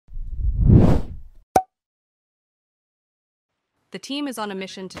The team is on a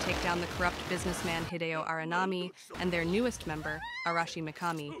mission to take down the corrupt businessman Hideo Aranami, and their newest member, Arashi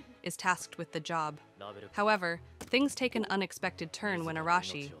Mikami, is tasked with the job. However, things take an unexpected turn when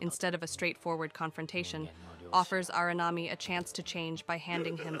Arashi, instead of a straightforward confrontation, offers Aranami a chance to change by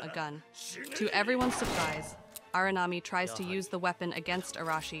handing him a gun. To everyone's surprise, Aranami tries to use the weapon against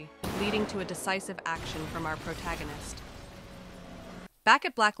Arashi, leading to a decisive action from our protagonist. Back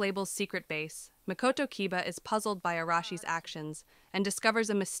at Black Label's secret base, Mikoto Kiba is puzzled by Arashi's actions and discovers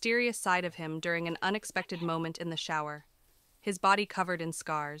a mysterious side of him during an unexpected moment in the shower, his body covered in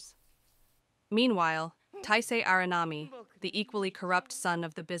scars. Meanwhile, Taisei Aranami, the equally corrupt son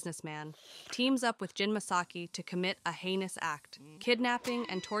of the businessman, teams up with Jin Masaki to commit a heinous act, kidnapping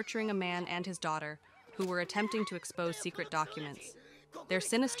and torturing a man and his daughter, who were attempting to expose secret documents. Their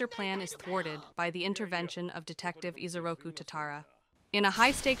sinister plan is thwarted by the intervention of Detective Izoroku Tatara. In a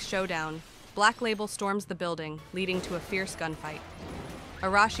high-stakes showdown, Black Label storms the building, leading to a fierce gunfight.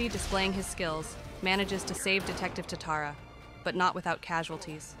 Arashi, displaying his skills, manages to save Detective Tatara, but not without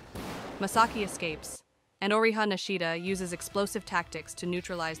casualties. Masaki escapes, and Oriha Nishida uses explosive tactics to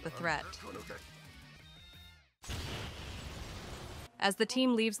neutralize the threat. As the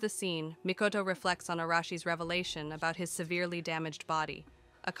team leaves the scene, Mikoto reflects on Arashi's revelation about his severely damaged body,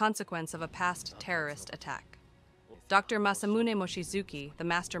 a consequence of a past terrorist attack. Dr. Masamune Mochizuki, the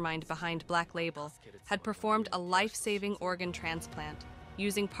mastermind behind Black Label, had performed a life-saving organ transplant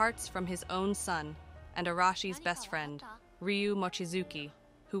using parts from his own son and Arashi's best friend, Ryu Mochizuki,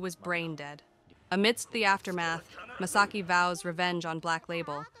 who was brain dead. Amidst the aftermath, Masaki vows revenge on Black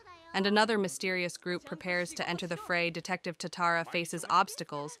Label, and another mysterious group prepares to enter the fray. Detective Tatara faces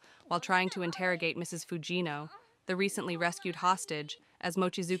obstacles while trying to interrogate Mrs. Fujino, the recently rescued hostage, as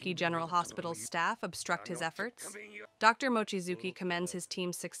Mochizuki General Hospital's staff obstruct his efforts. Dr. Mochizuki commends his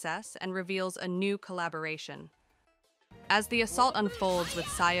team's success and reveals a new collaboration. As the assault unfolds with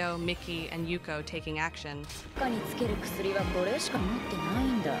Sayo, Miki, and Yuko taking action,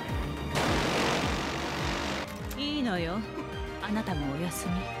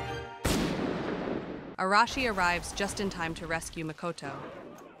 Arashi arrives just in time to rescue Mikoto.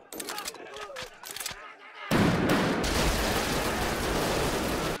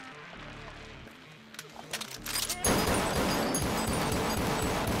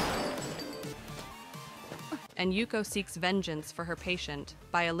 And Yuko seeks vengeance for her patient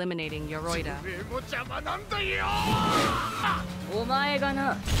by eliminating Yoroida.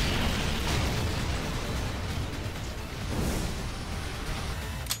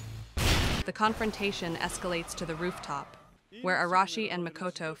 The confrontation escalates to the rooftop, where Arashi and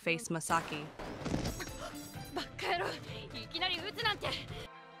Mikoto face Masaki.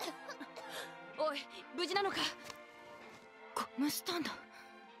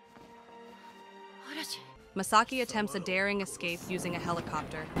 Masaki attempts a daring escape using a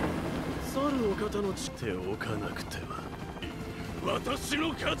helicopter.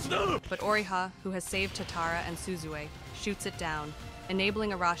 But Oriha, who has saved Tatara and Suzue, shoots it down,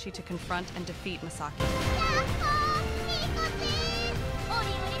 enabling Arashi to confront and defeat Masaki.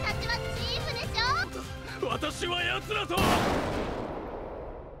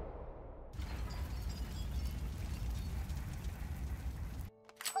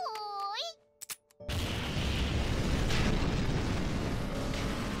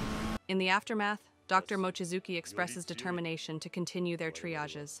 In the aftermath, Dr. Mochizuki expresses determination to continue their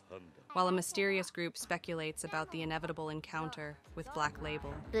triages, while a mysterious group speculates about the inevitable encounter with Black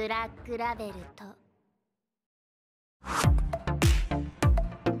Label.